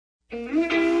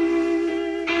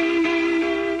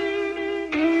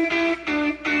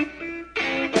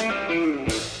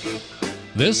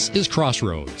This is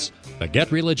Crossroads, the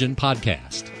Get Religion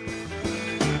podcast.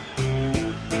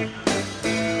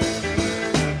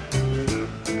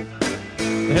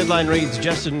 The headline reads,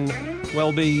 Justin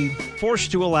Welby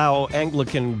forced to allow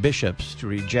Anglican bishops to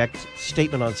reject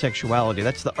statement on sexuality.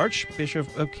 That's the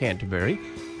Archbishop of Canterbury,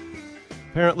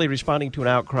 apparently responding to an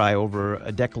outcry over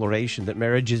a declaration that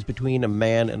marriage is between a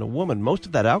man and a woman. Most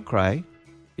of that outcry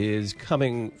is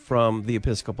coming from the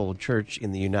Episcopal Church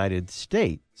in the United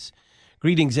States.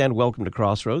 Greetings and welcome to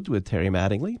Crossroads with Terry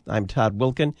Mattingly. I'm Todd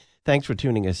Wilkin. Thanks for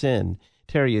tuning us in.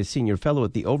 Terry is Senior Fellow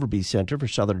at the Overby Center for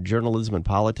Southern Journalism and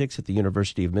Politics at the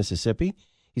University of Mississippi.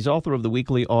 He's author of the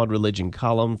weekly On Religion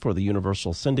column for the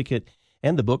Universal Syndicate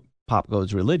and the book Pop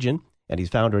Goes Religion, and he's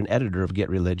founder and editor of Get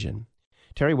Religion.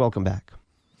 Terry, welcome back.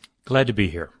 Glad to be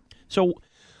here. So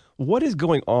what is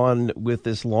going on with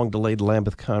this long-delayed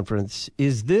Lambeth Conference?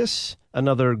 Is this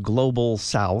another global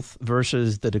South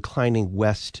versus the declining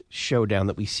West showdown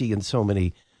that we see in so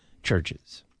many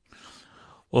churches?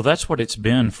 Well, that's what it's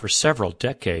been for several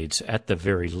decades at the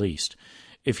very least.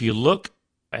 If you look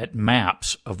at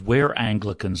maps of where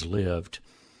Anglicans lived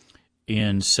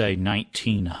in, say,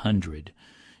 1900,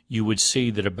 you would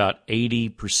see that about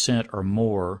 80% or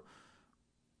more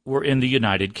were in the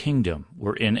United Kingdom,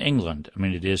 were in England. I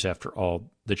mean, it is, after all,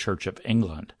 the Church of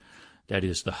England that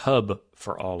is the hub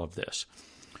for all of this.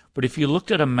 But if you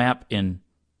looked at a map in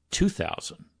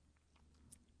 2000,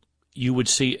 you would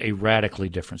see a radically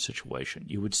different situation.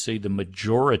 You would see the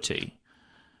majority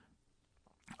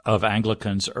of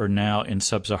Anglicans are now in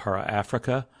sub-Saharan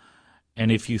Africa,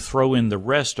 and if you throw in the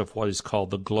rest of what is called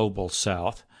the Global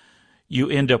South, you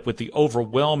end up with the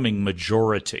overwhelming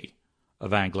majority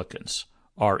of Anglicans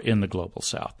are in the Global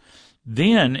South.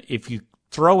 Then, if you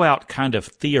throw out kind of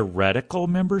theoretical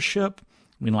membership,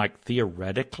 I mean, like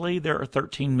theoretically there are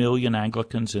 13 million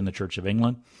Anglicans in the Church of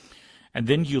England, and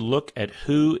then you look at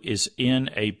who is in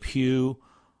a pew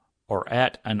or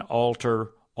at an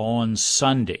altar on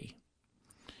Sunday.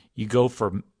 You go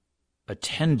for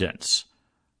attendance,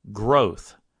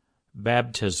 growth,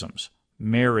 baptisms,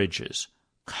 marriages,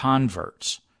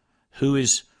 converts, who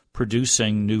is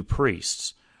producing new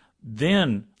priests.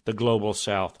 Then the Global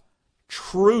South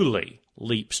truly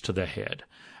leaps to the head.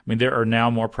 I mean, there are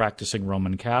now more practicing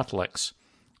Roman Catholics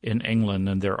in England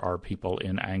than there are people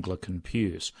in Anglican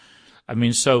pews. I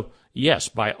mean, so, yes,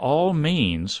 by all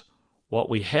means, what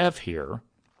we have here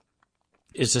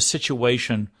is a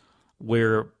situation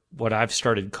where what I've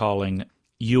started calling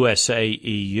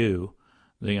USA-EU,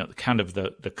 kind of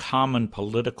the common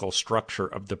political structure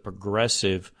of the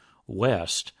progressive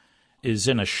West, is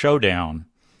in a showdown,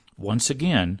 once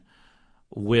again,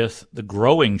 with the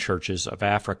growing churches of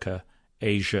Africa,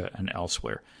 Asia, and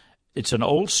elsewhere. It's an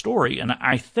old story, and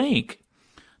I think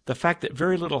the fact that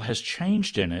very little has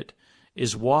changed in it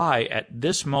is why at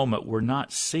this moment we're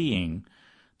not seeing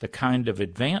the kind of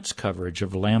advance coverage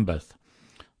of Lambeth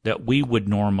that we would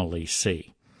normally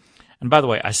see. And by the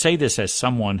way, I say this as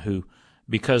someone who,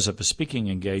 because of a speaking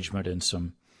engagement and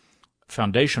some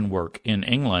foundation work in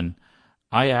England,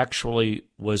 I actually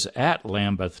was at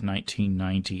Lambeth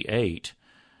 1998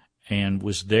 and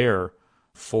was there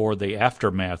for the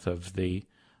aftermath of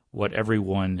what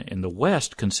everyone in the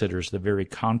West considers the very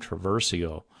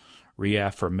controversial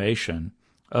reaffirmation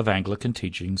of Anglican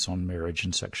teachings on marriage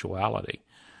and sexuality.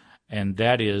 And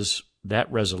that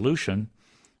resolution,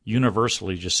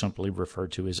 universally just simply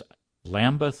referred to as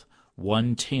Lambeth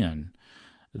 110.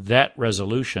 That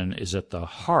resolution is at the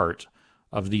heart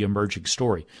of the emerging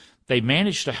story. They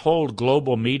managed to hold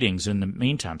global meetings in the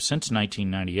meantime since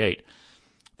 1998.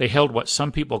 They held what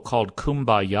some people called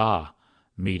kumbaya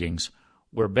meetings,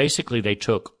 where basically they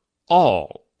took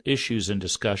all issues and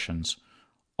discussions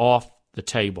off the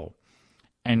table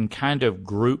and kind of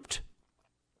grouped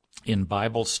in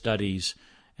Bible studies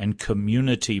and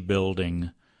community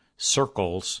building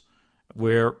circles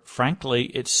where, frankly,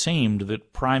 it seemed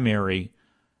that primary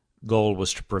goal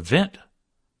was to prevent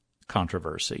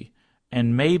controversy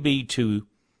and maybe to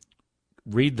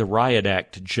read the Riot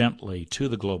Act gently to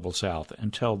the Global South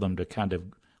and tell them to kind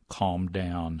of calm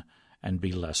down and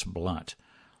be less blunt.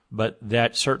 But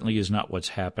that certainly is not what's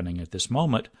happening at this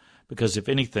moment, because if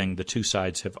anything, the two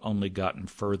sides have only gotten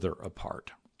further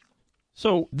apart.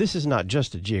 So this is not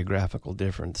just a geographical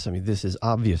difference. I mean, this is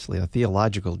obviously a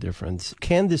theological difference.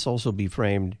 Can this also be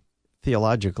framed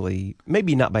theologically,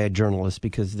 maybe not by a journalist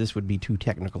because this would be too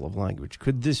technical of language?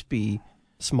 Could this be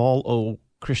small o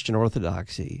Christian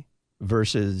orthodoxy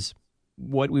versus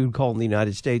what we would call in the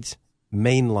United States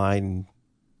mainline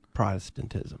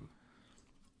Protestantism?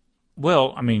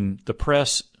 Well, I mean, the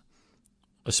press,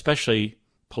 especially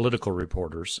political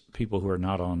reporters, people who are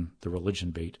not on the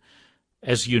religion beat,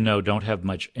 as you know, don't have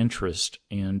much interest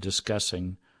in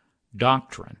discussing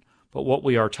doctrine. But what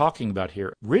we are talking about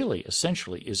here really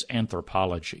essentially is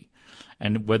anthropology,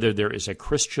 and whether there is a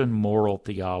Christian moral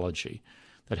theology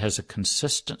that has a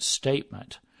consistent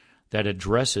statement that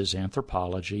addresses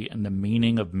anthropology and the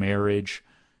meaning of marriage,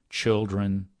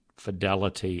 children,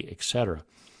 fidelity, etc.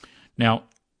 Now,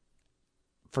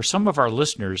 for some of our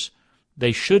listeners,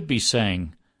 they should be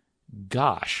saying,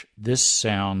 gosh, this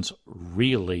sounds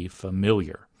really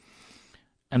familiar.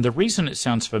 And the reason it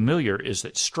sounds familiar is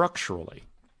that structurally,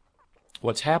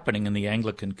 what's happening in the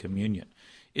Anglican Communion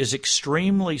is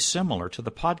extremely similar to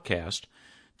the podcast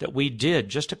that we did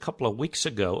just a couple of weeks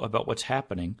ago about what's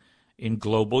happening in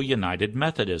Global United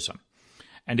Methodism.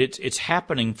 And it's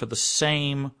happening for the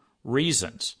same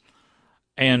reasons.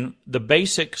 And the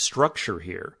basic structure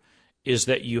here is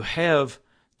that you have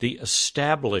the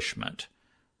establishment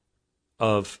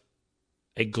of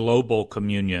a global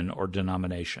communion or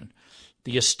denomination.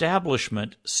 The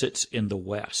establishment sits in the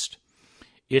West.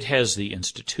 It has the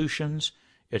institutions,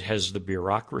 it has the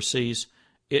bureaucracies,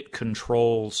 it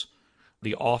controls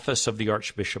the office of the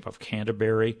Archbishop of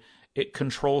Canterbury, it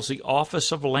controls the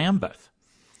office of Lambeth.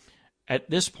 At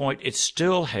this point, it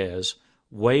still has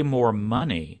way more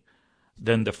money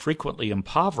than the frequently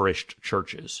impoverished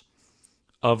churches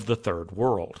of the Third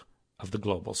World, of the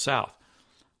Global South.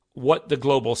 What the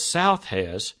Global South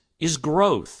has is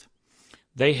growth.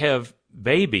 They have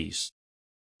babies,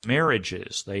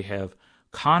 marriages, they have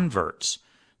converts,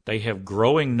 they have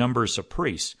growing numbers of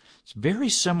priests. It's very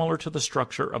similar to the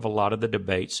structure of a lot of the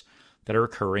debates that are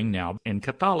occurring now in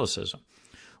Catholicism.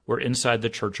 Where inside the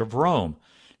Church of Rome,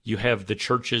 you have the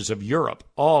churches of Europe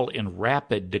all in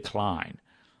rapid decline,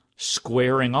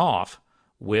 squaring off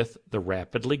with the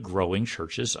rapidly growing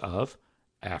churches of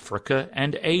Africa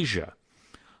and Asia.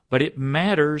 But it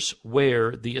matters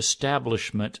where the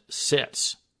establishment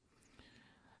sits.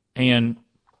 And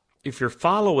if you're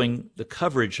following the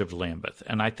coverage of Lambeth,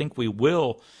 and I think we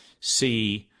will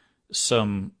see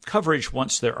some coverage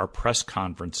once there are press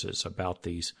conferences about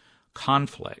these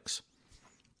conflicts,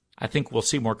 I think we'll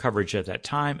see more coverage at that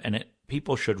time, and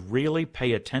people should really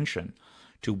pay attention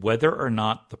to whether or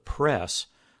not the press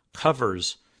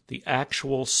covers the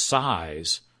actual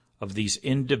size of these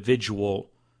individual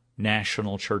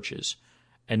national churches,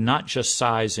 and not just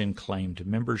size in claimed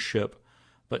membership,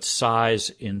 but size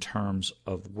in terms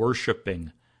of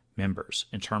worshiping members,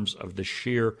 in terms of the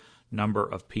sheer number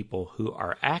of people who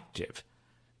are active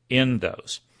in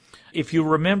those. If you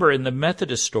remember in the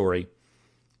Methodist story,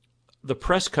 the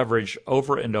press coverage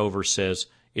over and over says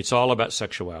it's all about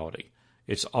sexuality.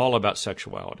 It's all about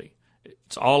sexuality.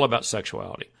 It's all about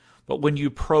sexuality. But when you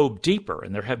probe deeper,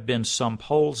 and there have been some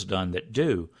polls done that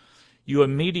do, you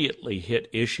immediately hit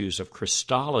issues of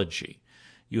Christology.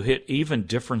 You hit even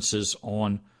differences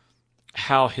on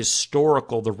how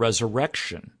historical the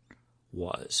resurrection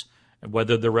was, and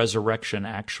whether the resurrection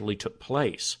actually took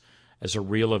place as a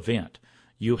real event.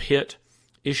 You hit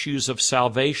issues of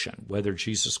salvation, whether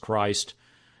Jesus Christ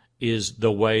is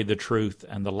the way, the truth,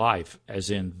 and the life, as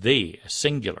in the,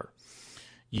 singular.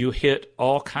 You hit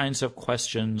all kinds of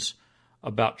questions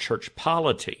about church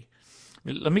polity.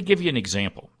 Let me give you an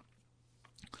example.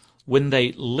 When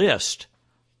they list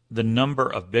the number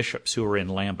of bishops who are in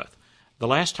Lambeth, the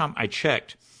last time I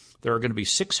checked, there are going to be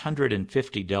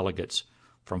 650 delegates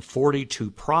from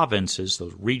 42 provinces,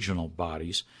 those regional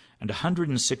bodies, and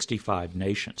 165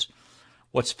 nations.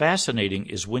 What's fascinating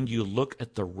is when you look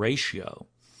at the ratio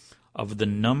of the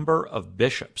number of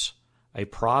bishops a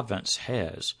province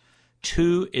has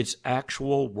to its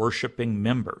actual worshiping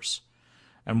members.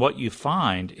 And what you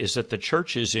find is that the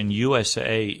churches in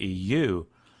USA, EU,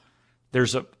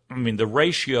 the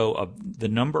ratio of the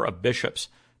number of bishops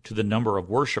to the number of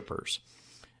worshipers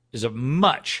is a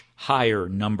much higher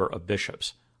number of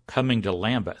bishops coming to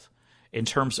Lambeth in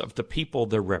terms of the people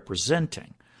they're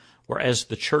representing, whereas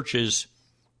the churches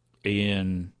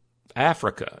in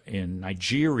Africa, in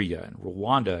Nigeria, and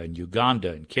Rwanda, and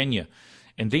Uganda, and Kenya,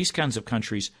 and these kinds of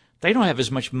countries, they don't have as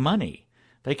much money.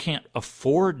 They can't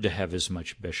afford to have as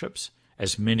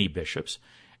many bishops,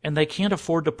 and they can't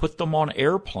afford to put them on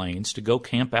airplanes to go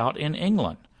camp out in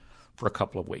England for a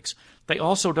couple of weeks. They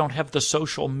also don't have the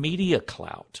social media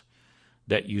clout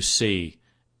that you see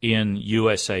in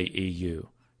USA, EU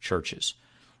churches.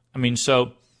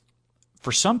 So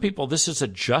for some people, this is a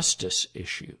justice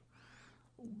issue.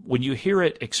 When you hear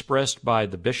it expressed by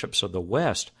the bishops of the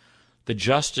West, the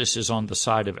justice is on the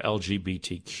side of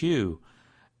LGBTQ.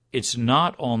 It's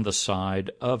not on the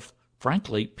side of,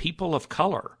 frankly, people of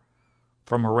color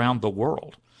from around the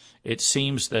world. It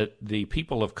seems that the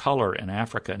people of color in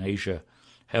Africa and Asia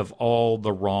have all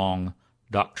the wrong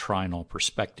doctrinal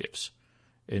perspectives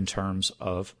in terms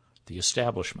of the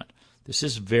establishment. This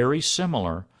is very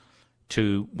similar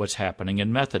to what's happening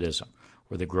in Methodism,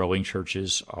 where the growing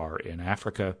churches are in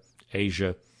Africa,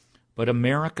 Asia, but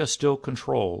America still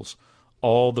controls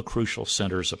all the crucial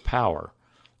centers of power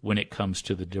when it comes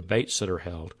to the debates that are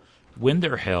held, when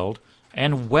they're held,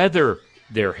 and whether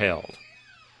they're held.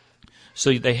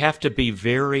 So they have to be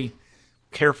very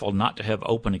careful not to have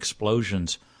open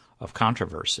explosions of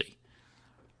controversy.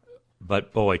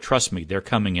 But boy, trust me, they're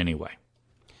coming anyway.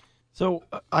 So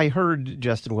I heard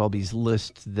Justin Welby's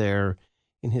list there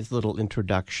in his little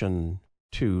introduction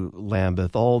to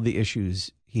Lambeth, all the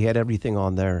issues. He had everything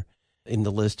on there in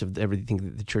the list of everything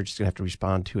that the church is going to have to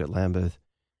respond to at Lambeth,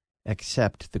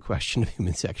 except the question of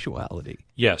human sexuality.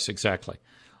 Yes, exactly.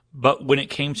 But when it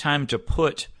came time to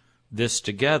put this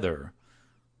together,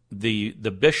 the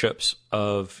bishops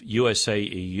of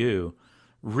USAEU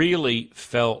really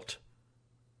felt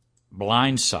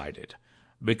blindsided,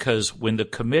 because when the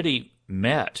committee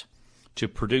met to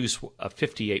produce a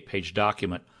 58-page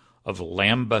document of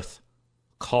Lambeth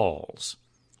calls,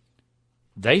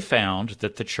 they found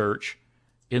that the church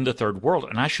in the Third World,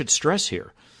 and I should stress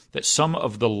here that some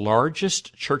of the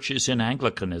largest churches in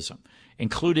Anglicanism,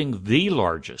 including the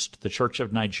largest, the Church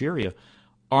of Nigeria,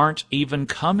 aren't even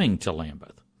coming to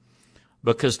Lambeth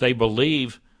because they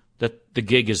believe that the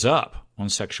gig is up on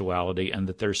sexuality and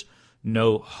that there's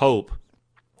no hope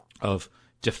of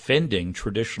defending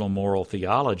traditional moral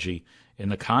theology in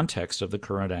the context of the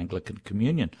current Anglican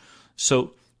Communion.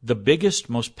 So the biggest,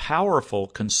 most powerful,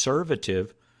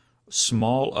 conservative,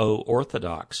 small o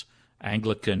Orthodox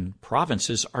Anglican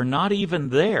provinces are not even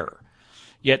there.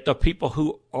 Yet the people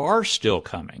who are still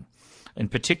coming, in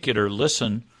particular,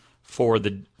 listen for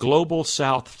the Global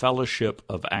South Fellowship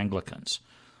of Anglicans.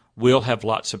 We'll have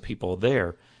lots of people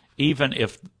there, even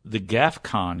if the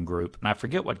GAFCON group, and I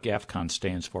forget what GAFCON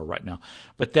stands for right now,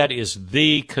 but that is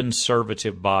the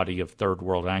conservative body of Third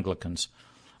World Anglicans,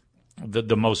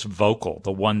 the most vocal,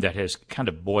 the one that is kind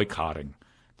of boycotting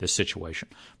this situation.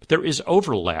 But there is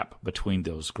overlap between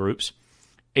those groups,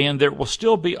 and there will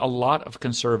still be a lot of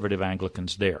conservative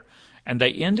Anglicans there. And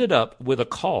they ended up with a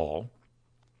call,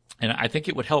 and I think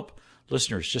it would help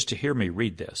listeners just to hear me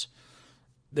read this.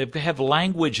 They have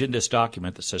language in this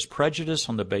document that says prejudice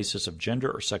on the basis of gender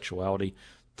or sexuality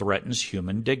threatens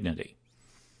human dignity.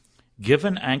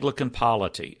 Given Anglican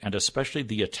polity, and especially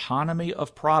the autonomy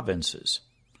of provinces,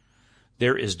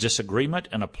 there is disagreement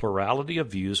and a plurality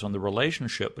of views on the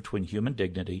relationship between human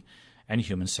dignity and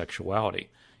human sexuality.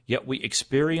 Yet we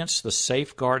experience the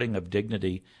safeguarding of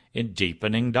dignity in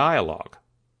deepening dialogue.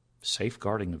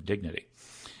 Safeguarding of dignity.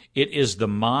 It is the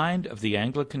mind of the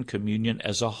Anglican Communion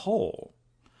as a whole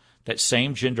that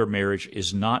same-gender marriage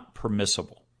is not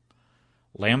permissible.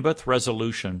 Lambeth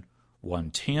Resolution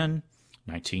 110,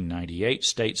 1998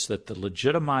 states that the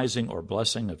legitimizing or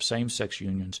blessing of same-sex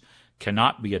unions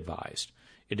cannot be advised.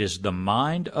 It is the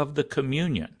mind of the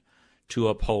communion to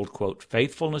uphold, quote,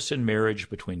 faithfulness in marriage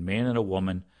between man and a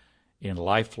woman in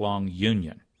lifelong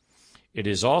union. It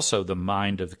is also the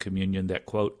mind of the communion that,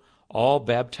 quote, all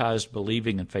baptized,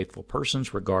 believing, and faithful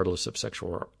persons, regardless of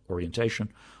sexual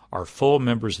orientation, are full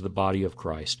members of the body of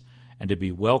Christ and to be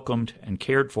welcomed and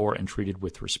cared for and treated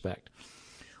with respect.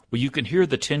 Well, you can hear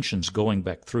the tensions going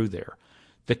back through there.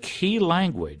 The key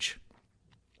language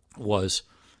was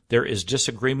there is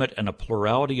disagreement and a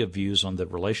plurality of views on the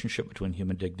relationship between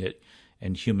human dignity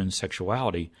and human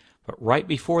sexuality, but right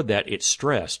before that it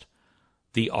stressed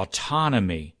the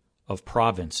autonomy of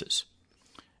provinces.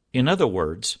 In other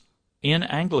words, in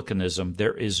Anglicanism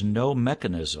there is no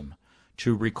mechanism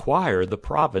to require the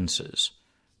provinces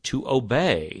to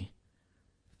obey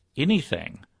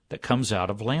anything that comes out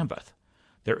of Lambeth.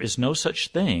 There is no such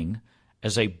thing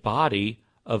as a body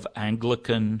of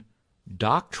Anglican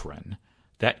doctrine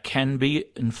that can be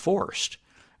enforced.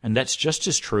 And that's just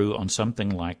as true on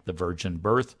something like the virgin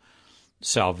birth,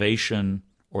 salvation,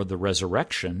 or the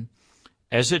resurrection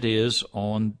as it is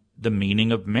on the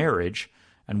meaning of marriage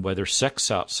and whether sex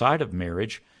outside of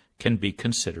marriage can be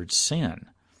considered sin.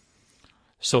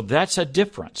 So that's a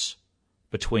difference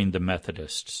between the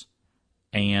Methodists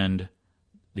and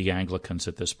the Anglicans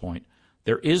at this point.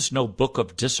 There is no book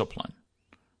of discipline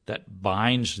that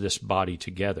binds this body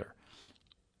together.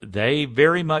 They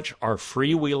very much are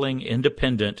freewheeling,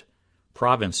 independent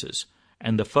provinces.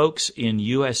 And the folks in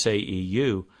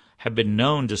USAEU have been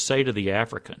known to say to the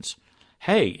Africans,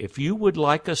 hey, if you would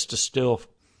like us to still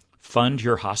fund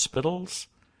your hospitals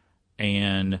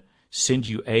and send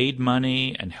you aid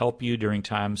money and help you during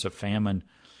times of famine.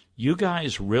 You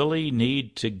guys really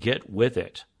need to get with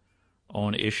it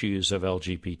on issues of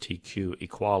LGBTQ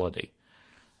equality.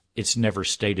 It's never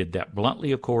stated that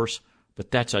bluntly, of course, but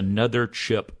that's another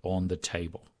chip on the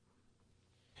table.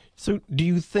 So do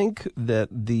you think that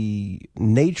the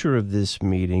nature of this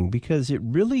meeting, because it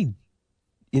really,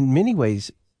 in many ways,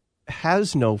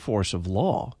 has no force of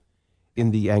law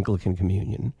in the Anglican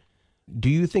Communion, do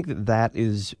you think that that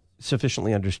is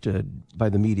sufficiently understood by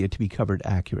the media to be covered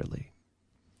accurately?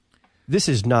 This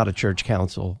is not a church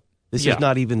council. This is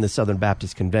not even the Southern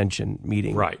Baptist Convention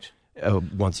meeting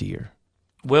once a year.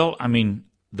 Well, I mean,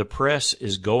 the press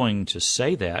is going to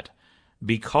say that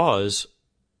because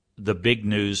the big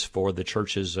news for the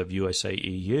churches of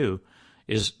USAEU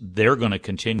is they're going to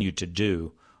continue to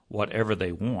do whatever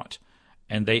they want.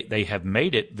 And they have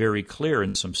made it very clear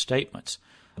in some statements.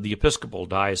 The Episcopal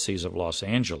Diocese of Los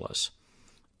Angeles,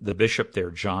 the bishop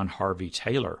there, John Harvey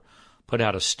Taylor, put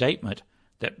out a statement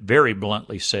that very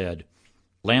bluntly said,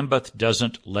 Lambeth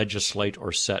doesn't legislate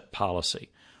or set policy,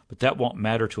 but that won't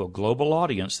matter to a global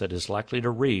audience that is likely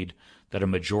to read that a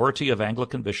majority of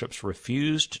Anglican bishops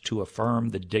refused to affirm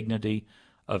the dignity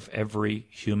of every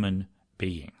human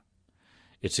being.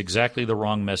 It's exactly the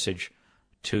wrong message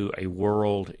to a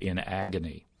world in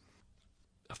agony.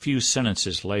 A few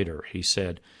sentences later, he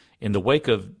said, in the wake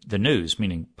of the news,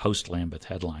 meaning post-Lambeth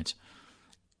headlines,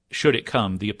 should it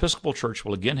come, the Episcopal Church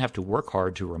will again have to work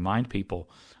hard to remind people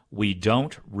we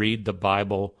don't read the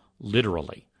Bible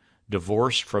literally,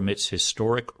 divorced from its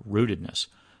historic rootedness,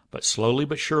 but slowly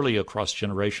but surely across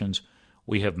generations,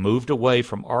 we have moved away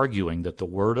from arguing that the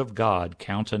Word of God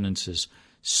countenances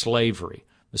slavery,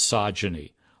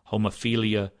 misogyny,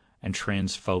 homophilia, and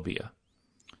transphobia.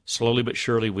 Slowly but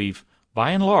surely we've,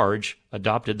 by and large,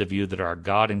 adopted the view that our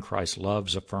God in Christ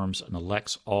loves, affirms, and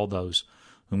elects all those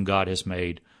whom God has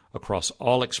made across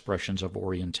all expressions of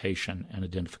orientation and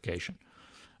identification.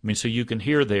 I mean, so you can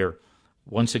hear there,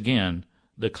 once again,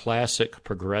 the classic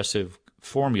progressive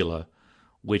formula,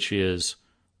 which is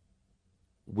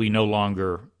we no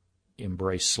longer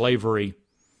embrace slavery,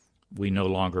 we no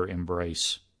longer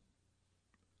embrace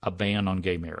a ban on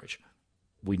gay marriage.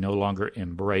 We no longer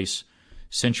embrace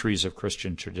centuries of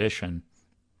Christian tradition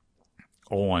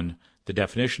on the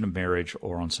definition of marriage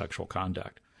or on sexual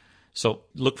conduct. So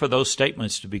look for those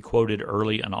statements to be quoted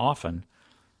early and often.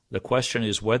 The question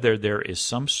is whether there is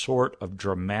some sort of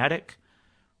dramatic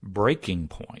breaking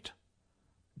point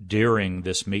during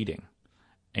this meeting.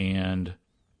 And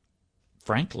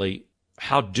frankly,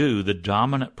 how do the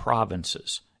dominant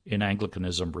provinces in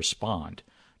Anglicanism respond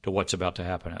to what's about to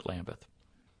happen at Lambeth?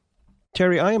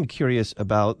 Terry, I am curious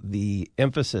about the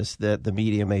emphasis that the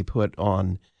media may put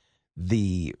on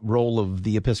the role of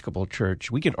the Episcopal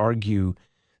Church. We can argue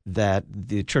that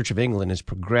the Church of England is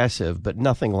progressive, but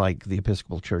nothing like the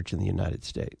Episcopal Church in the United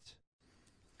States.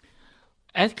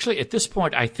 Actually, at this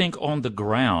point, I think on the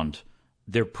ground,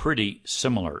 they're pretty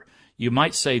similar. You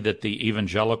might say that the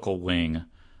evangelical wing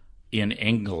in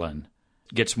England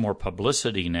gets more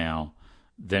publicity now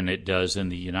than it does in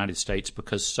the United States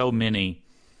because so many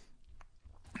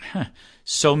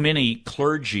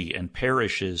clergy and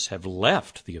parishes have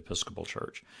left the Episcopal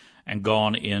Church and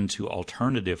gone into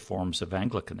alternative forms of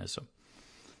Anglicanism.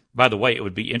 By the way, it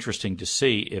would be interesting to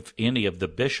see if any of the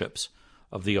bishops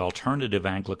of the alternative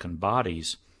Anglican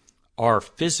bodies are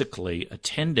physically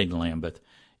attending Lambeth,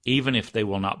 even if they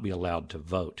will not be allowed to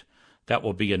vote. That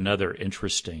will be another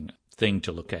interesting thing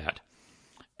to look at.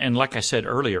 And like I said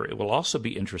earlier, it will also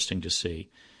be interesting to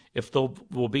see if there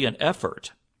will be an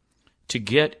effort to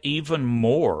get even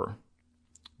more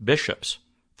bishops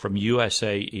from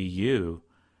USAEU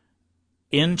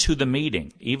into the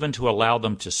meeting, even to allow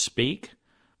them to speak,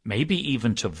 maybe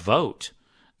even to vote.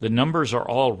 The numbers are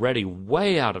already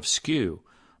way out of skew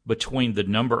between the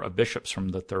number of bishops from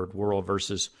the Third World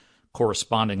versus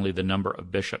correspondingly the number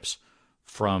of bishops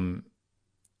from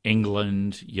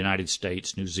England, United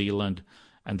States, New Zealand,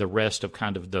 and the rest of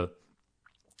kind of the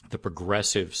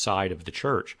progressive side of the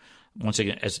church. Once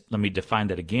again, let me define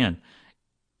that again.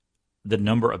 The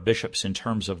number of bishops in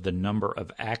terms of the number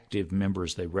of active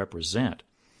members they represent.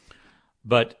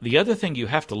 But the other thing you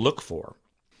have to look for,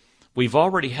 we've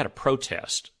already had a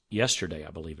protest yesterday,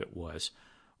 I believe it was,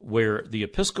 where the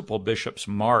Episcopal bishops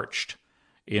marched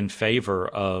in favor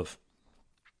of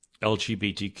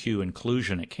LGBTQ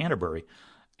inclusion at Canterbury.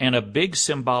 And a big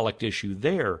symbolic issue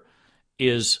there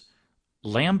is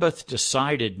Lambeth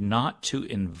decided not to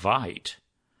invite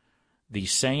the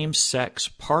same-sex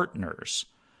partners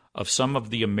of some of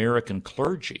the American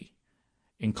clergy,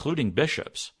 including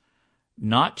bishops,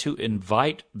 not to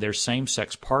invite their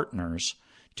same-sex partners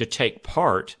to take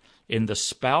part in the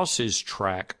spouses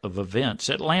track of events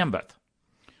at Lambeth.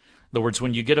 In other words,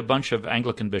 when you get a bunch of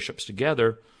Anglican bishops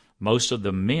together, most of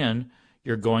the men,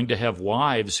 you're going to have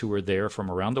wives who are there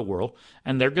from around the world,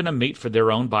 and they're going to meet for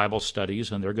their own Bible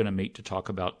studies, and they're going to meet to talk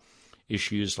about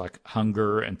issues like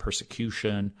hunger and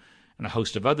persecution and a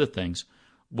host of other things.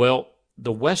 Well,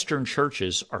 the Western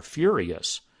churches are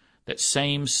furious that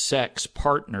same-sex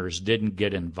partners didn't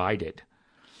get invited.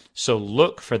 So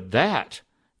look for that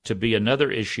to be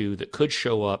another issue that could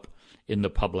show up in the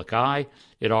public eye.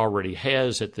 It already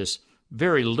has at this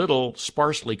very little,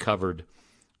 sparsely covered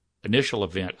initial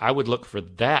event. I would look for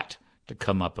that to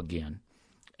come up again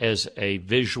as a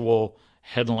visual,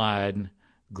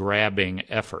 headline-grabbing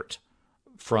effort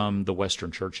from the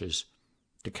Western churches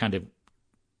to kind of,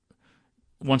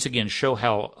 once again, show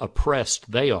how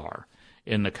oppressed they are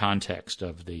in the context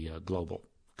of the global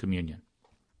communion.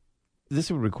 This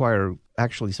would require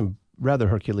actually some rather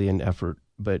Herculean effort,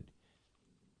 but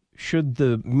should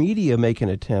the media make an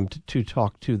attempt to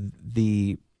talk to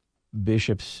the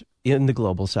bishops in the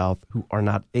Global South who are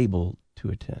not able to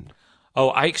attend? Oh,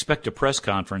 I expect a press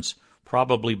conference,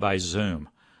 probably by Zoom.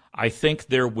 I think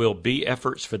there will be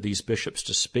efforts for these bishops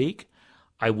to speak.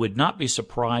 I would not be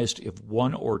surprised if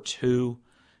one or two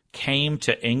came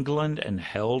to England and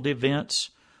held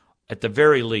events. At the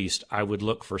very least, I would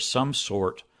look for some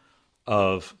sort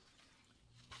of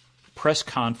press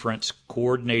conference,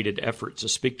 coordinated effort to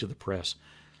speak to the press.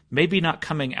 Maybe not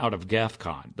coming out of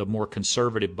GAFCON, the more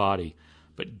conservative body,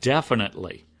 but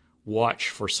definitely watch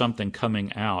for something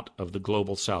coming out of the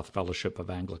Global South Fellowship of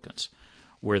Anglicans,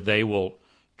 where they will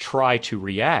try to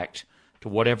react to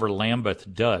whatever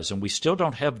Lambeth does. And we still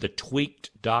don't have the tweaked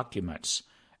documents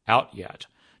out yet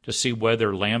to see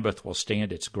whether Lambeth will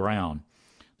stand its ground,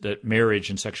 that marriage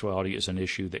and sexuality is an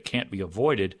issue that can't be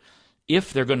avoided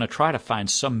if they're going to try to find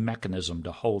some mechanism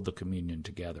to hold the communion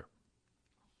together.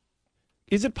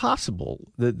 Is it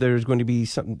possible that there's going to be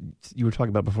something, you were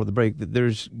talking about before the break, that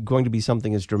there's going to be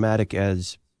something as dramatic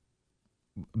as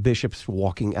bishops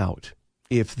walking out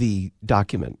if the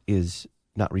document is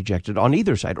not rejected on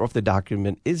either side, or if the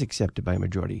document is accepted by a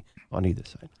majority on either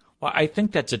side? Well, I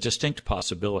think that's a distinct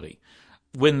possibility.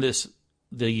 When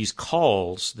these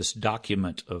calls, this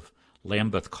document of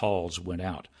Lambeth calls went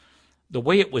out, the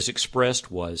way it was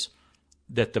expressed was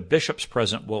that the bishops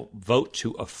present will vote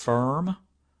to affirm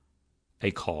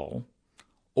a call,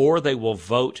 or they will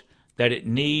vote that it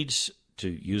needs, to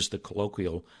use the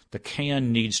colloquial, the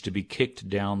can needs to be kicked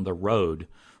down the road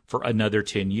for another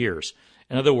 10 years.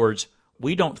 In other words,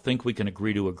 we don't think we can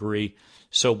agree to agree,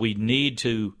 so we need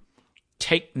to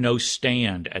take no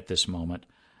stand at this moment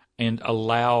and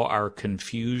allow our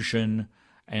confusion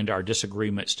and our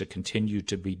disagreements to continue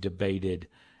to be debated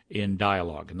in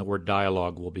dialogue. And the word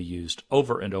dialogue will be used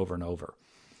over and over and over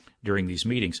during these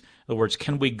meetings. In other words,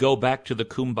 can we go back to the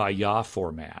kumbaya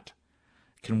format?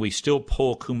 Can we still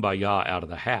pull kumbaya out of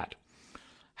the hat?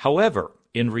 However,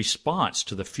 in response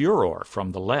to the furor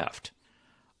from the left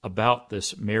about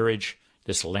this marriage,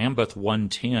 this Lambeth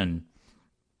 110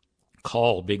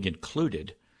 call being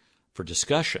included for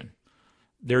discussion,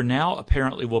 there now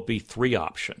apparently will be three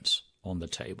options on the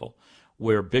table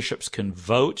where bishops can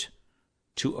vote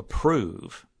to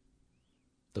approve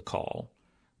the call.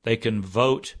 They can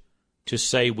vote to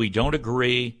say we don't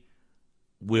agree,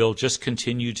 we'll just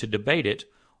continue to debate it,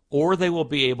 or they will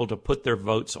be able to put their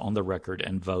votes on the record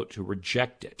and vote to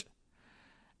reject it.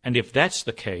 And if that's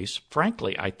the case,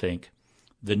 frankly, I think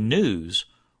the news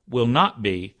will not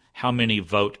be how many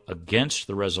vote against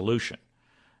the resolution,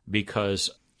 because,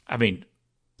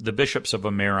 the bishops of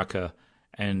America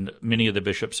and many of the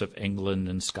bishops of England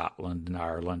and Scotland and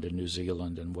Ireland and New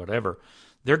Zealand and whatever,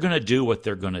 they're going to do what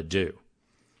they're going to do.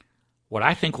 What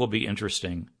I think will be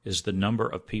interesting is the number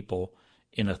of people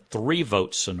in a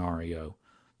 3-vote scenario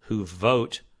who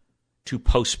vote to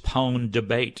postpone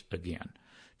debate again,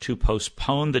 to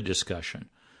postpone the discussion,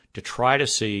 to try to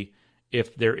see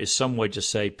if there is some way to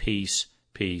say peace,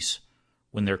 peace,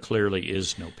 when there clearly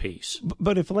is no peace.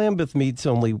 But if Lambeth meets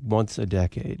only once a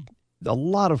decade, a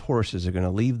lot of horses are going to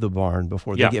leave the barn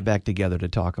before they get back together to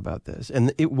talk about this.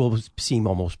 And it will seem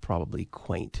almost probably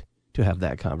quaint to have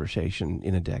that conversation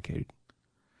in a decade.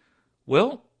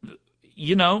 Well,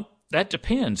 that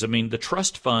depends. The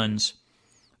trust funds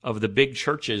of the big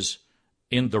churches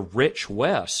in the rich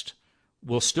West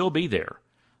will still be there.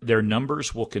 Their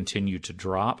numbers will continue to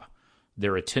drop.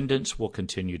 Their attendance will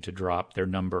continue to drop. Their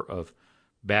number of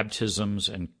baptisms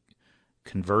and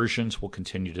conversions will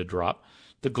continue to drop.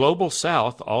 The Global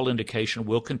South, all indication,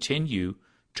 will continue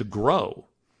to grow.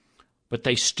 But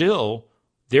they still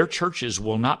Their churches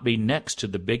will not be next to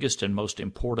the biggest and most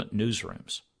important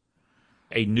newsrooms.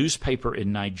 A newspaper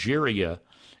in Nigeria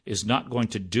is not going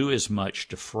to do as much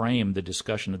to frame the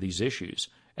discussion of these issues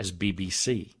as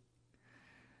BBC.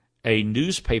 A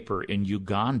newspaper in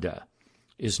Uganda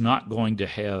is not going to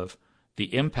have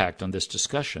the impact on this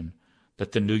discussion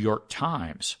that the New York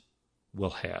Times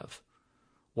will have.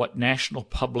 What National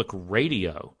Public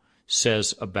Radio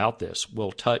says about this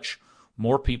will touch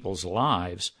more people's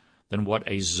lives than what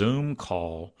a Zoom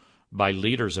call by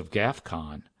leaders of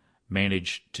GAFCON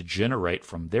managed to generate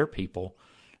from their people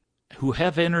who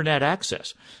have internet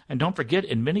access. And don't forget,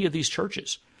 in many of these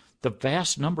churches, the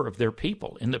vast number of their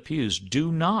people in the pews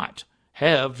do not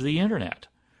have the internet.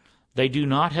 They do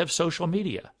not have social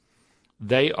media.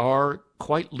 They are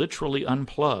quite literally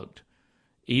unplugged,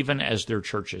 even as their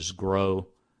churches grow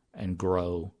and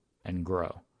grow and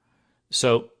grow.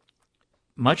 So,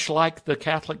 much like the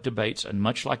Catholic debates and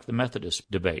much like the Methodist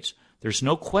debates, there's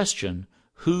no question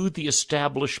who the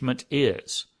establishment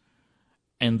is.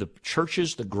 And the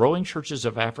churches, the growing churches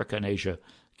of Africa and Asia,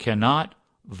 cannot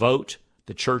vote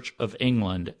the Church of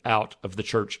England out of the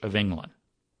Church of England.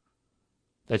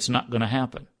 That's not going to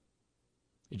happen.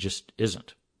 It just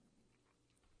isn't.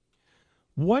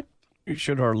 What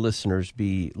should our listeners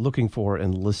be looking for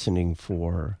and listening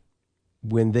for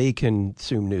when they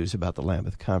consume news about the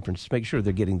Lambeth Conference to make sure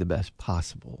they're getting the best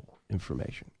possible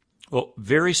information? Well,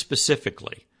 very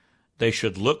specifically, they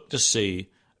should look to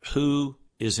see who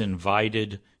is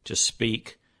invited to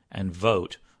speak and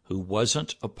vote who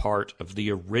wasn't a part of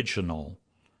the original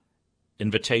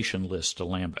invitation list to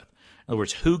Lambeth. In other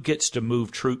words, who gets to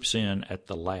move troops in at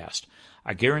the last.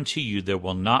 I guarantee you there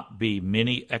will not be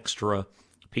many extra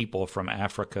people from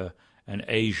Africa and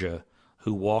Asia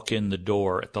who walk in the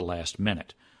door at the last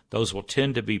minute. Those will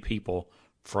tend to be people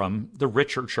from the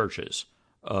richer churches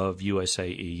of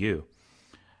USAEU.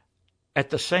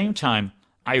 At the same time,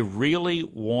 I really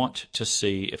want to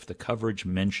see if the coverage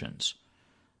mentions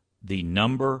the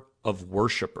number of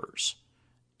worshipers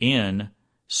in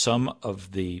some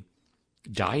of the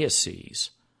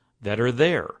dioceses that are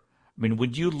there. I mean,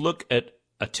 when you look at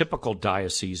a typical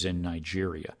diocese in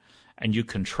Nigeria and you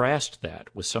contrast that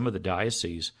with some of the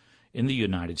dioceses in the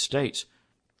United States,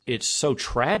 it's so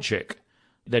tragic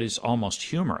that it's almost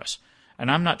humorous. And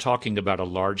I'm not talking about a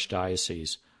large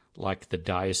diocese like the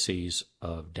Diocese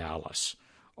of Dallas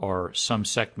or some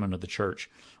segment of the church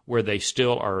where they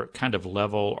still are kind of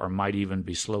level or might even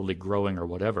be slowly growing or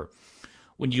whatever.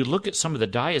 When you look at some of the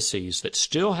dioceses that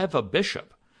still have a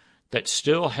bishop, that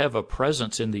still have a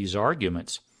presence in these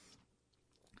arguments,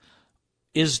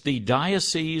 is the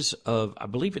Diocese of, I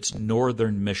believe it's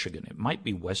Northern Michigan. It might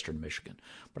be Western Michigan,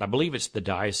 but I believe it's the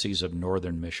Diocese of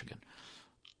Northern Michigan.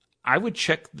 I would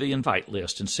check the invite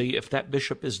list and see if that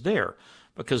bishop is there,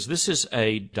 because this is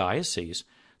a diocese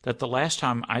that the last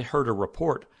time I heard a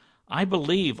report, I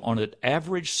believe on an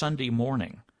average Sunday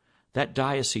morning, that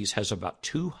diocese has about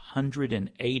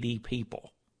 280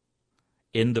 people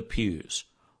in the pews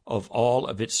of all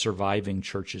of its surviving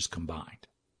churches combined.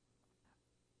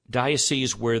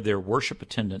 Dioceses where their worship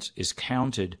attendance is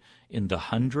counted in the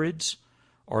hundreds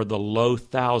or the low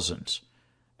thousands,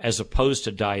 as opposed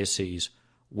to dioceses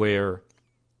where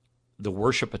the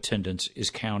worship attendance is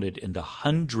counted in the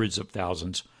hundreds of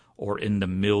thousands or in the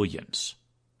millions.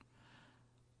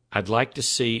 I'd like to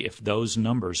see if those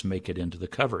numbers make it into the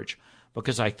coverage,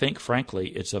 because I think, frankly,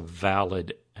 it's a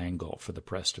valid angle for the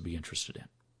press to be interested in.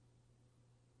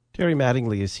 Terry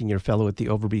Mattingly is Senior Fellow at the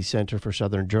Overby Center for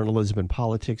Southern Journalism and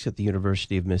Politics at the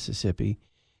University of Mississippi.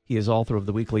 He is author of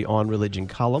the weekly On Religion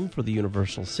column for the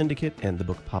Universal Syndicate and the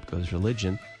book Pop Goes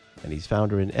Religion, and he's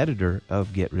founder and editor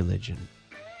of Get Religion.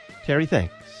 Terry,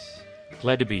 thanks.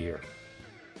 Glad to be here.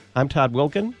 I'm Todd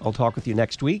Wilkin. I'll talk with you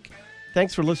next week.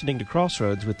 Thanks for listening to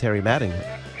Crossroads with Terry Mattingly.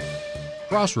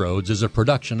 Crossroads is a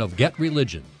production of Get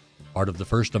Religion, part of the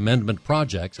First Amendment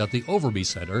projects at the Overby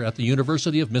Center at the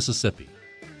University of Mississippi.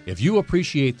 If you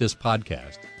appreciate this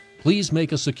podcast, please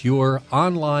make a secure,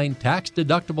 online,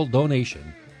 tax-deductible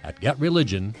donation at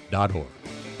getreligion.org.